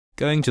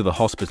Going to the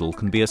hospital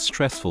can be a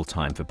stressful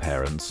time for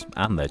parents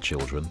and their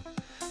children,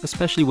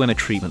 especially when a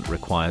treatment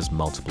requires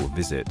multiple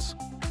visits.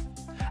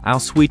 Our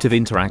suite of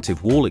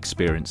interactive wall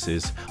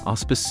experiences are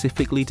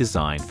specifically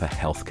designed for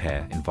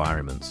healthcare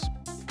environments.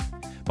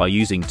 By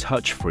using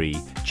touch-free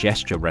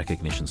gesture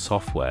recognition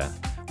software,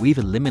 we've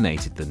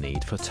eliminated the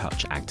need for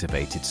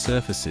touch-activated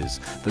surfaces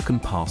that can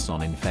pass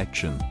on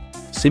infection.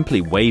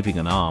 Simply waving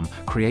an arm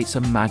creates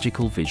a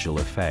magical visual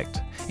effect,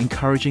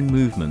 encouraging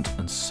movement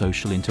and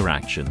social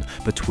interaction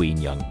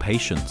between young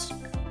patients.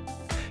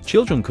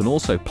 Children can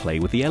also play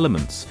with the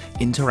elements,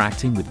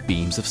 interacting with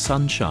beams of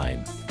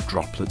sunshine,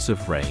 droplets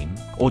of rain,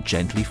 or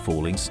gently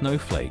falling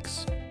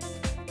snowflakes.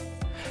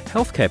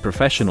 Healthcare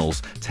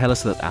professionals tell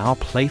us that our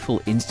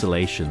playful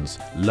installations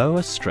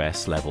lower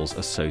stress levels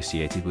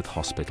associated with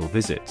hospital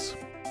visits.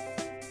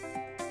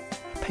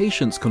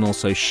 Patients can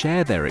also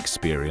share their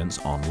experience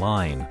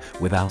online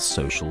with our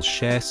social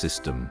share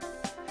system,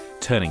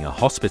 turning a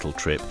hospital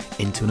trip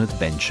into an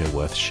adventure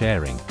worth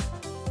sharing.